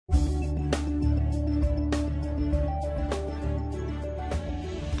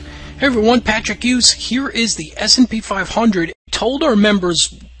Hey everyone, Patrick Hughes. Here is the S&P 500. Told our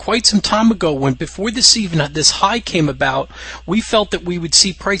members quite some time ago, when before this high came about, we felt that we would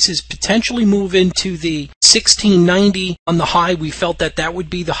see prices potentially move into the 1690 on the high. We felt that that would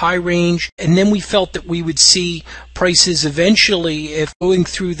be the high range, and then we felt that we would see prices eventually, if going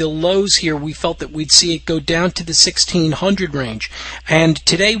through the lows here, we felt that we'd see it go down to the 1600 range. And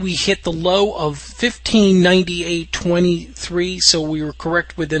today we hit the low of 1598.23, so we were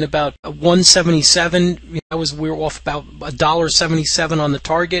correct within about 177. We were off about $1.77 on the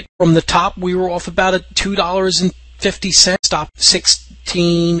target. From the top, we were off about $2.50. Stop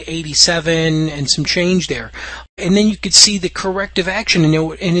 1687 and some change there. And then you could see the corrective action,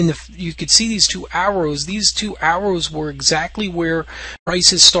 you could see these two arrows. These two arrows were exactly where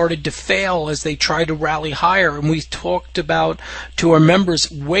prices started to fail as they tried to rally higher. And we talked about to our members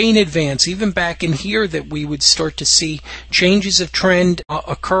way in advance, even back in here, that we would start to see changes of trend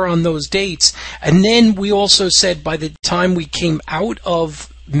occur on those dates. And then we also said by the time we came out of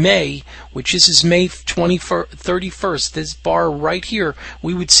May, which is May 31st, this bar right here,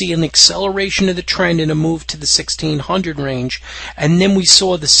 we would see an acceleration of the trend and a move to the 1600 range. And then we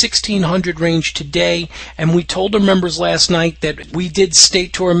saw the 1600 range today, and we told our members last night that we did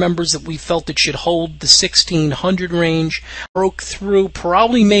state to our members that we felt it should hold the 1600 range, broke through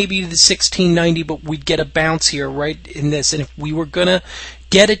probably maybe to the 1690, but we'd get a bounce here right in this. And if we were going to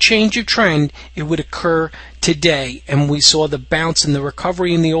get a change of trend, it would occur today. And we saw the bounce and the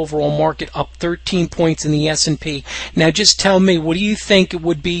recovery in the overall market, up 13 points in the S&P. Now just tell me, what do you think it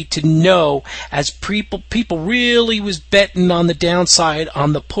would be to know, as people really was betting on the downside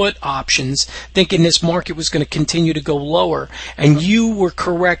on the put options, thinking this market was going to continue to go lower, and you were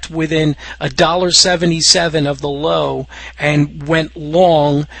correct within $1.77 of the low and went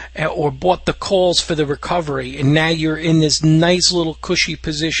long or bought the calls for the recovery, and now you're in this nice little cushy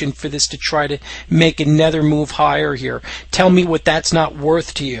position for this to try to make another move higher here. Tell me what that's not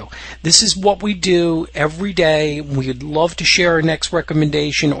worth to you. This is what we do every day. We'd love to share our next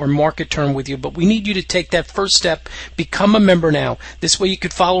recommendation or market turn with you, but we need you to take that first step. Become a member now. This way you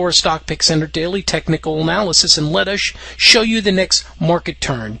could follow our stock picks and our daily technical analysis and let us show you the next market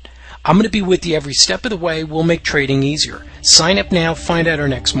turn. I'm going to be with you every step of the way. We'll make trading easier. Sign up now. Find out our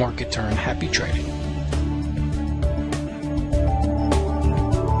next market turn. Happy trading.